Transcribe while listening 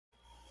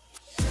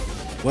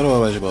What do I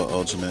watch about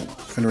Ultimate?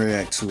 Finna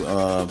react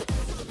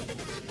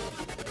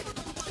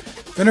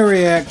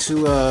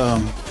to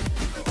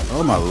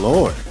oh my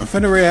lord. I'm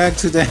finna react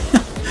to that.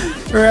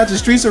 React to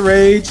Streets of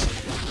Rage.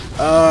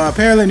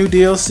 Apparently new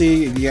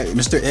DLC. You got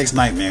Mr. X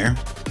Nightmare.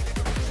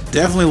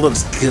 Definitely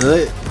looks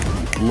good.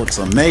 Looks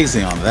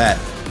amazing on that.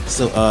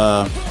 So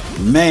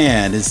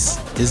man, this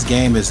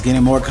game is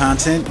getting more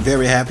content.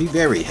 Very happy,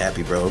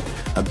 bro.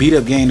 A beat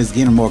up game is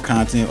getting more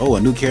content. Oh,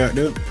 a new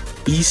character.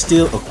 E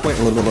still I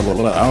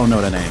don't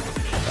know the name.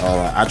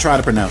 I tried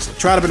to pronounce it.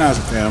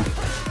 Fam.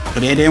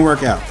 But it didn't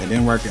work out.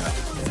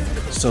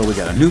 So we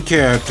got a new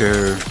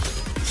character,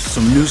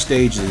 some new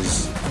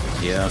stages,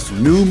 yeah,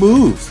 some new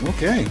moves.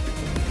 Okay.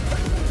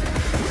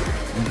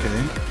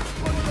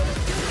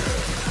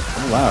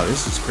 Oh wow,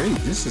 this is great.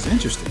 This is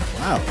interesting.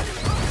 Wow.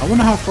 I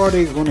wonder how far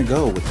they're gonna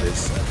go with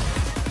this.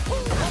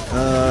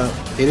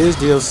 It is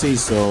DLC,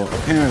 so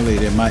apparently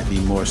there might be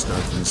more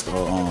stuff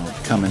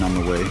coming on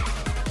the way.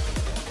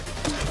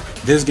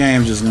 This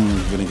game just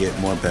gonna get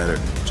more better,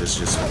 just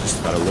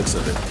by the looks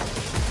of it.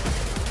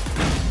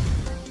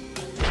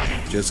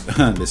 Just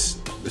this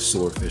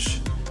swordfish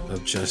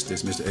of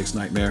justice, Mr. X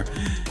Nightmare.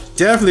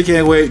 Definitely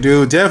can't wait,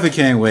 dude. Definitely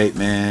can't wait,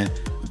 man.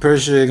 I'm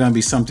pretty sure there's gonna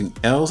be something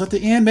else at the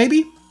end,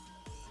 maybe.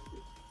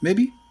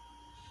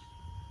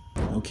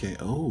 Okay.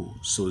 Oh,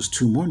 so there's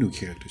 2 more new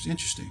characters.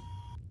 Interesting.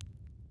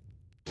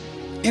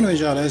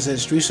 Anyways, y'all, that's it.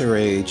 Streets of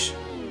Rage,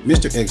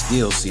 Mr. X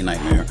DLC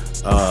Nightmare.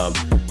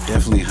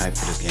 Definitely hyped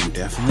for this game.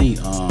 Definitely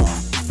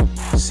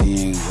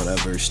seeing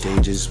whatever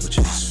stages, which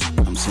is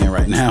I'm seeing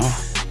right now.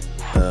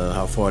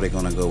 How far they're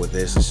gonna go with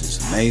this. It's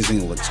just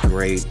amazing. It looks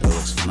great. It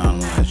looks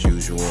phenomenal as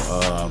usual.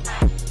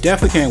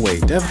 Definitely can't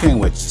wait. To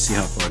see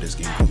how far this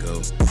game can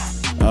go.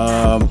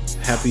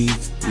 Happy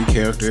new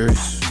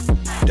characters.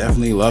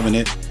 Definitely loving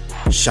it.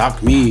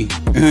 Shocked me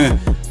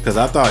because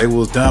I thought it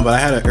was done, but I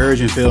had an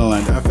urgent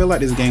feeling. I feel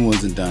like this game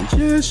wasn't done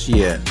just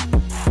yet.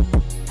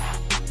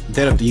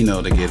 That up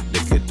to to get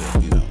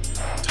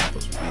type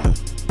of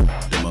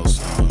the most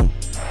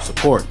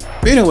support.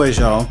 But anyways,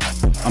 y'all,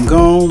 I'm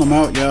gone. I'm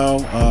out, y'all.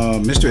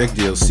 Mr. X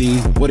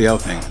DLC. What do y'all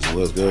think? It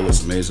looks good.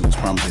 Looks amazing. Looks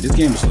promising. This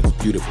game looks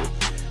beautiful.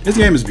 This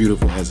game is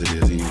beautiful as it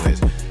is.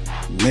 Anyways,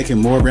 making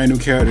more brand new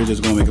characters is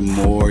gonna make it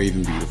more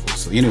even beautiful.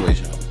 So,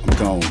 anyways, y'all, I'm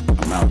gone.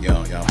 I'm out,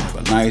 y'all. Y'all have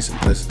a nice and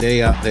blessed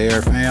day out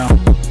there, fam.